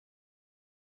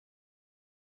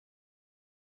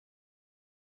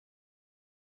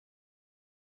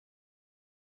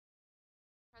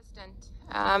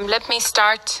Let me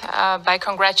start by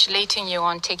congratulating you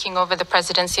on taking over the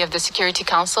presidency of the Security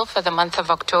Council for the month of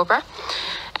October,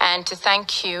 and to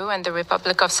thank you and the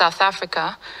Republic of South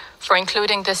Africa for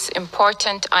including this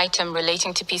important item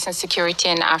relating to peace and security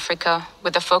in Africa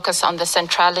with a focus on the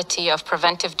centrality of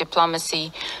preventive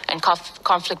diplomacy and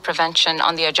conflict prevention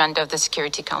on the agenda of the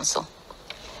Security Council.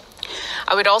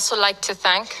 I would also like to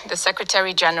thank the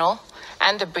Secretary General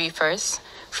and the briefers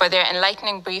for their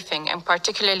enlightening briefing, and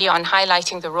particularly on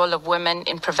highlighting the role of women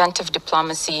in preventive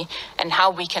diplomacy and how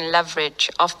we can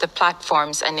leverage off the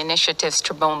platforms and initiatives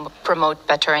to promote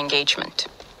better engagement.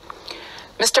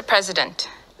 Mr. President,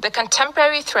 the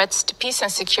contemporary threats to peace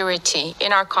and security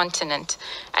in our continent,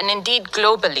 and indeed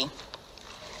globally,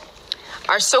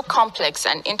 are so complex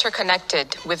and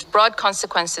interconnected with broad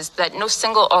consequences that no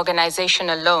single organization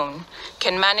alone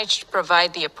can manage to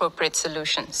provide the appropriate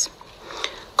solutions.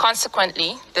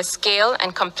 Consequently, the scale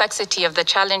and complexity of the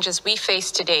challenges we face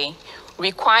today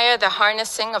require the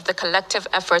harnessing of the collective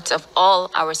efforts of all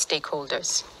our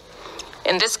stakeholders.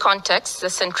 In this context,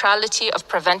 the centrality of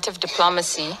preventive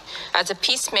diplomacy as a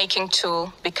peacemaking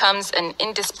tool becomes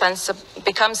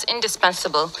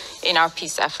indispensable in our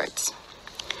peace efforts.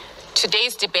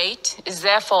 Today's debate is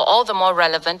therefore all the more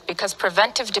relevant because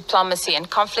preventive diplomacy and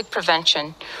conflict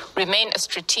prevention remain a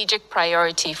strategic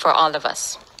priority for all of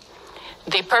us.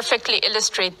 They perfectly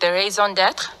illustrate the raison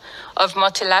d'être of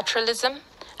multilateralism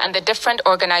and the different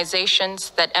organizations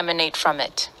that emanate from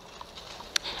it.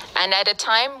 And at a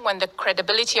time when the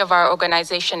credibility of our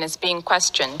organization is being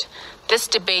questioned, this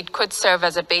debate could serve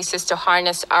as a basis to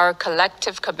harness our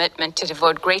collective commitment to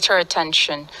devote greater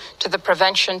attention to the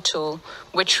prevention tool,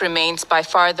 which remains by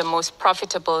far the most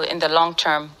profitable in the long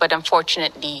term, but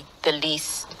unfortunately the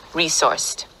least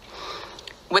resourced.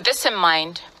 With this in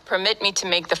mind, permit me to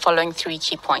make the following 3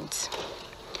 key points.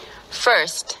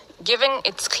 First, given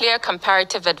its clear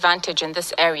comparative advantage in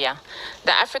this area,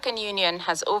 the African Union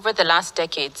has over the last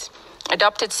decades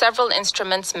adopted several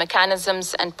instruments,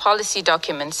 mechanisms, and policy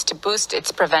documents to boost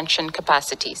its prevention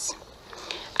capacities.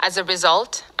 As a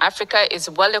result, Africa is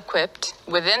well equipped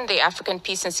within the African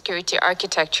peace and security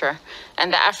architecture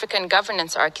and the African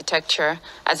governance architecture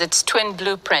as its twin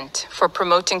blueprint for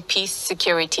promoting peace,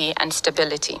 security, and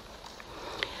stability.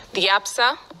 The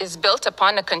APSA is built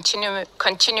upon a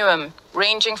continuum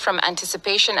ranging from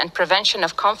anticipation and prevention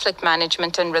of conflict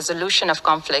management and resolution of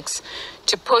conflicts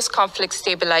to post-conflict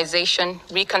stabilization,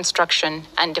 reconstruction,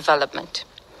 and development.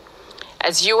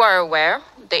 As you are aware,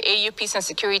 the AU Peace and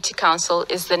Security Council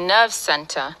is the nerve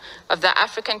center of the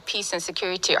African peace and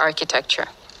security architecture.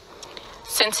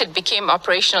 Since it became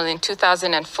operational in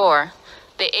 2004,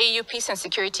 the AU Peace and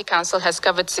Security Council has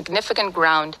covered significant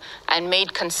ground and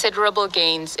made considerable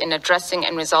gains in addressing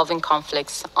and resolving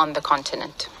conflicts on the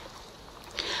continent.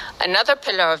 Another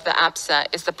pillar of the APSA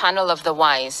is the Panel of the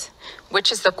Wise,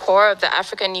 which is the core of the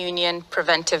African Union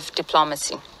preventive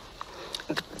diplomacy.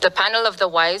 The Panel of the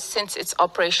Wise, since its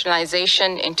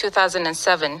operationalization in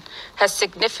 2007, has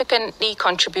significantly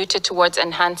contributed towards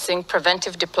enhancing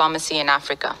preventive diplomacy in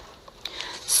Africa.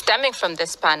 Stemming from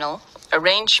this panel,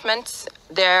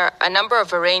 there are a number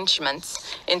of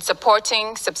arrangements in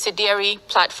supporting subsidiary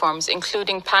platforms,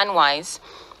 including PanWise,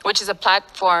 which is a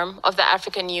platform of the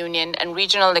African Union and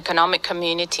regional economic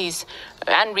communities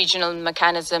and regional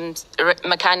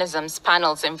mechanisms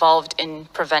panels involved in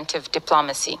preventive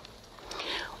diplomacy.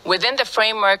 Within the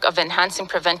framework of enhancing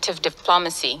preventive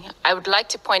diplomacy, I would like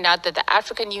to point out that the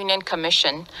African Union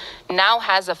Commission now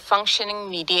has a functioning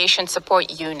mediation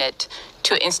support unit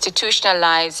to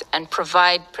institutionalize and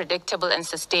provide predictable and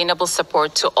sustainable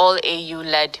support to all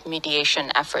AU-led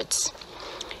mediation efforts.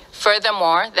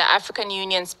 Furthermore, the African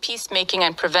Union's peacemaking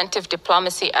and preventive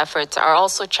diplomacy efforts are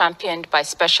also championed by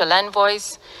special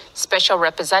envoys, special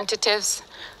representatives,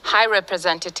 high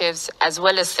representatives, as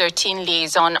well as 13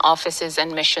 liaison offices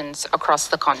and missions across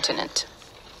the continent.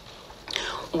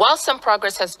 While some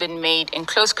progress has been made in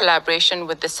close collaboration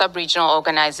with the sub-regional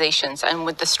organizations and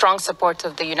with the strong support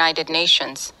of the United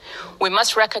Nations, we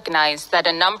must recognize that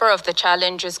a number of the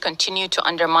challenges continue to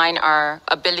undermine our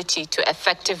ability to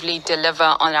effectively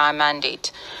deliver on our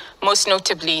mandate, most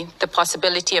notably the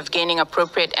possibility of gaining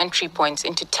appropriate entry points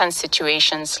into tense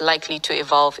situations likely to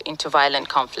evolve into violent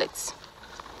conflicts.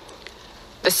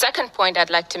 The second point I'd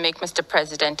like to make, Mr.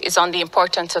 President, is on the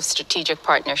importance of strategic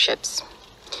partnerships.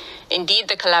 Indeed,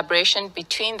 the collaboration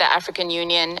between the African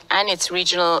Union and its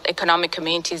regional economic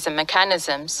communities and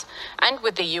mechanisms, and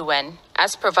with the UN,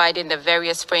 as provided in the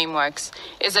various frameworks,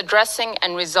 is addressing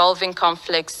and resolving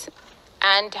conflicts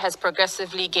and has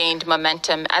progressively gained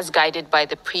momentum as guided by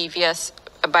the previous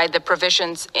by the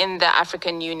provisions in the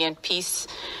African Union Peace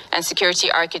and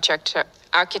Security Architecture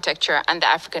and the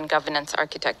African Governance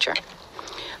Architecture.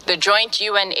 The joint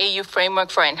UN-AU framework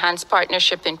for enhanced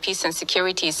partnership in peace and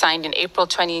security, signed in April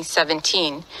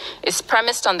 2017, is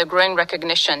premised on the growing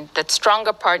recognition that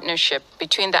stronger partnership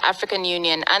between the African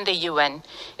Union and the UN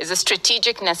is a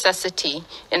strategic necessity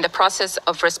in the process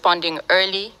of responding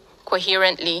early,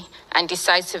 coherently, and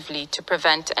decisively to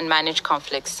prevent and manage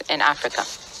conflicts in Africa.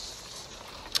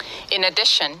 In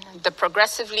addition, the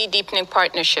progressively deepening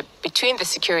partnership between the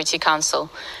Security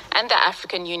Council and the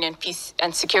African Union Peace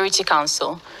and Security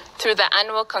Council through the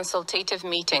annual consultative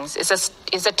meetings is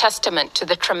a testament to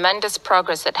the tremendous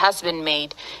progress that has been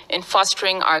made in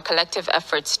fostering our collective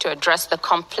efforts to address the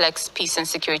complex peace and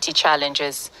security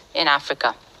challenges in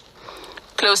Africa.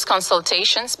 Close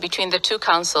consultations between the two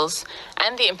councils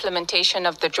and the implementation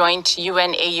of the joint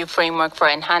UN-AU framework for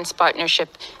enhanced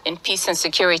partnership in peace and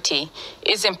security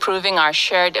is improving our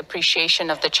shared appreciation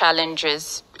of the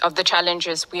challenges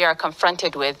we are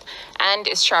confronted with, and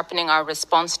is sharpening our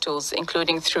response tools,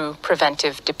 including through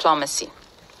preventive diplomacy.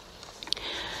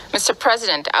 Mr.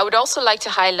 President, I would also like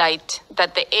to highlight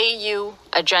that the AU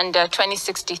Agenda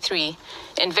 2063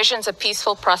 envisions a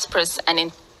peaceful, prosperous, and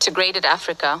integrated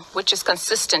Africa, which is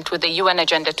consistent with the UN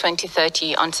Agenda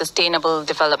 2030 on Sustainable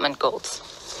Development Goals.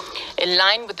 In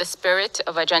line with the spirit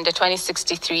of Agenda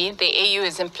 2063, the AU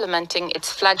is implementing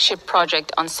its flagship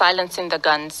project on silencing the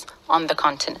guns on the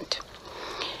continent.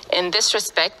 In this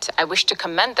respect, I wish to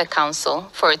commend the Council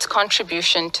for its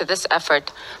contribution to this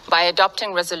effort by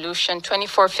adopting Resolution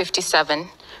 2457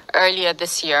 earlier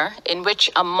this year, in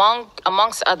which,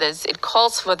 amongst others, it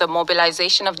calls for the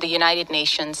mobilization of the United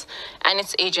Nations and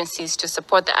its agencies to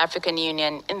support the African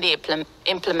Union in the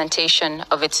implementation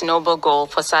of its noble goal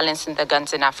for silencing the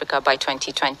guns in Africa by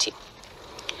 2020.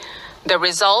 The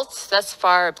results thus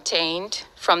far obtained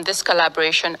from this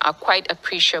collaboration are quite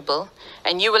appreciable,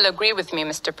 and you will agree with me,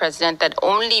 Mr. President, that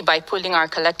only by pooling our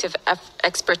collective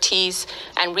expertise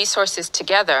and resources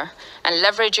together and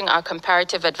leveraging our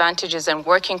comparative advantages and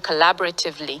working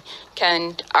collaboratively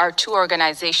can our two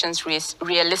organizations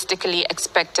realistically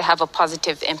expect to have a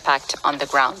positive impact on the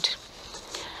ground.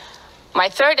 My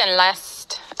third and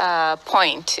last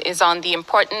point is on the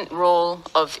important role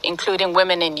of including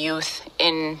women and youth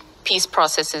in peace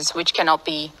processes, which cannot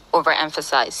be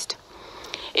overemphasized.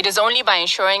 It is only by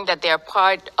ensuring that they are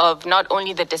part of not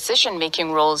only the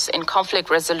decision-making roles in conflict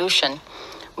resolution,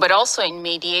 but also in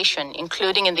mediation,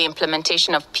 including in the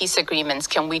implementation of peace agreements,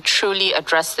 can we truly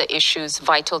address the issues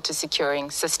vital to securing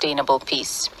sustainable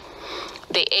peace.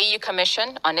 The AU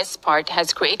Commission, on its part,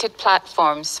 has created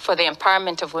platforms for the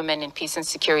empowerment of women in peace and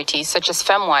security, such as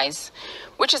FemWise,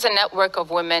 which is a network of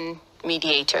women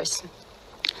mediators.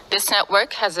 This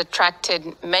network has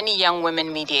attracted many young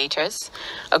women mediators,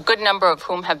 a good number of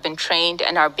whom have been trained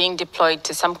and are being deployed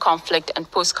to some conflict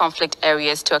and post-conflict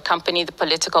areas to accompany the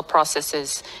political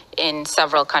processes in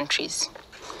several countries.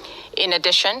 In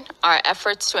addition, our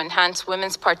efforts to enhance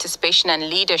women's participation and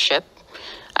leadership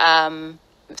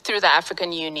through the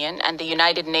African Union and the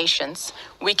United Nations,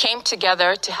 we came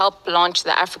together to help launch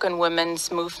the African Women's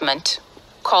Movement,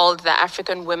 called the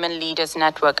African Women Leaders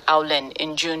Network, AWLIN,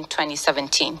 in June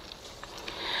 2017.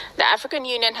 The African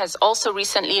Union has also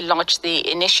recently launched the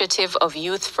Initiative of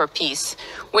Youth for Peace,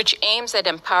 which aims at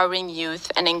empowering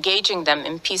youth and engaging them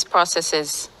in peace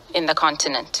processes in the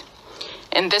continent.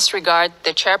 In this regard,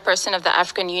 the chairperson of the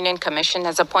African Union Commission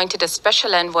has appointed a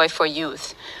special envoy for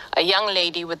youth, a young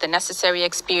lady with the necessary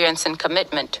experience and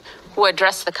commitment, who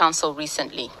addressed the Council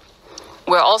recently.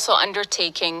 We're also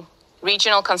undertaking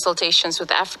regional consultations with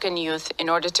African youth in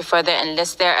order to further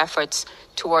enlist their efforts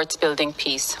towards building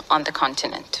peace on the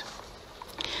continent.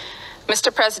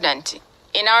 Mr. President,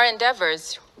 in our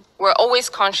endeavors, we're always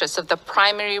conscious of the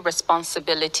primary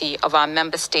responsibility of our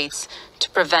member states to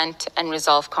prevent and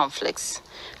resolve conflicts,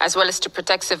 as well as to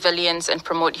protect civilians and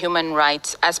promote human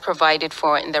rights as provided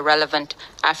for in the relevant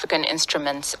African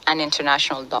instruments and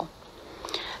international law.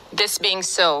 This being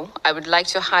so, I would like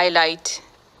to highlight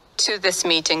to this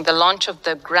meeting the launch of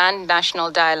the Grand National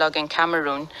Dialogue in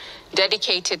Cameroon,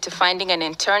 dedicated to finding an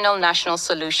internal national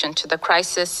solution to the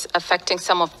crisis affecting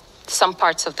some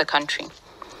parts of the country.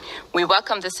 We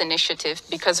welcome this initiative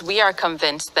because we are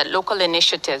convinced that local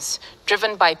initiatives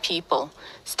driven by people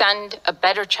stand a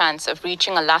better chance of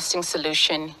reaching a lasting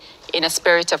solution in a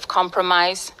spirit of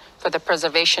compromise for the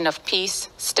preservation of peace,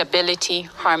 stability,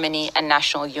 harmony, and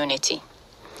national unity.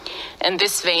 In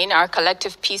this vein, our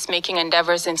collective peacemaking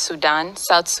endeavors in Sudan,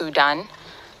 South Sudan,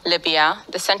 Libya,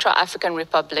 the Central African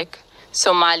Republic,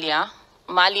 Somalia,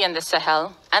 Mali and the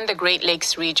Sahel, and the Great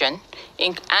Lakes region,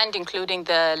 and including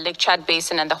the Lake Chad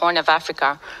Basin and the Horn of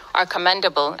Africa, are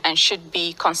commendable and should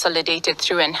be consolidated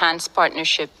through enhanced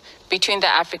partnership between the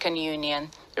African Union,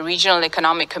 the regional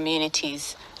economic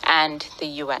communities, and the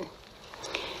UN.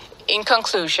 In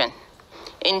conclusion,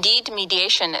 indeed,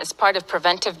 mediation as part of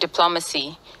preventive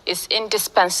diplomacy is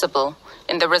indispensable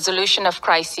in the resolution of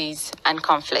crises and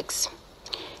conflicts.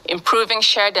 Improving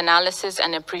shared analysis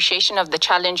and appreciation of the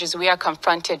challenges we are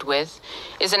confronted with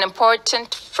is an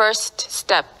important first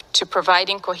step to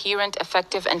providing coherent,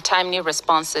 effective, and timely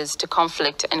responses to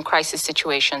conflict and crisis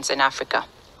situations in Africa.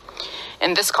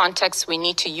 In this context, we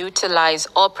need to utilize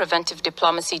all preventive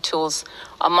diplomacy tools,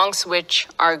 amongst which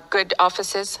are good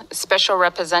offices, special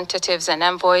representatives and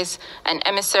envoys, and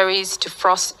emissaries to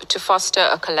foster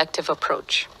a collective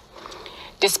approach.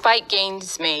 Despite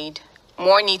gains made,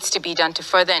 more needs to be done to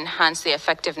further enhance the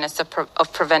effectiveness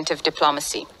of preventive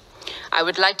diplomacy. I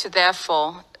would like to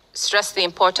therefore stress the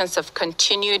importance of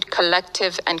continued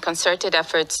collective and concerted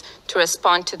efforts to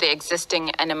respond to the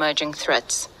existing and emerging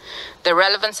threats. The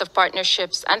relevance of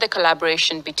partnerships and the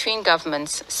collaboration between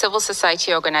governments, civil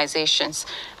society organizations,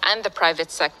 and the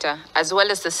private sector, as well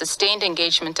as the sustained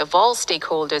engagement of all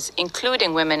stakeholders,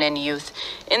 including women and youth,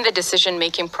 in the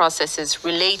decision-making processes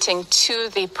relating to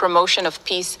the promotion of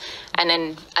peace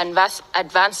and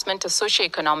advancement of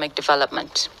socioeconomic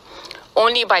development.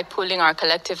 Only by pooling our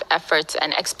collective efforts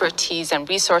and expertise and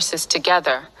resources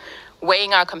together,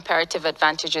 weighing our comparative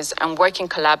advantages and working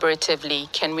collaboratively,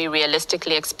 can we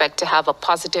realistically expect to have a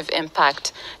positive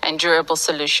impact and durable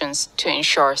solutions to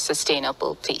ensure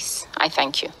sustainable peace. I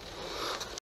thank you.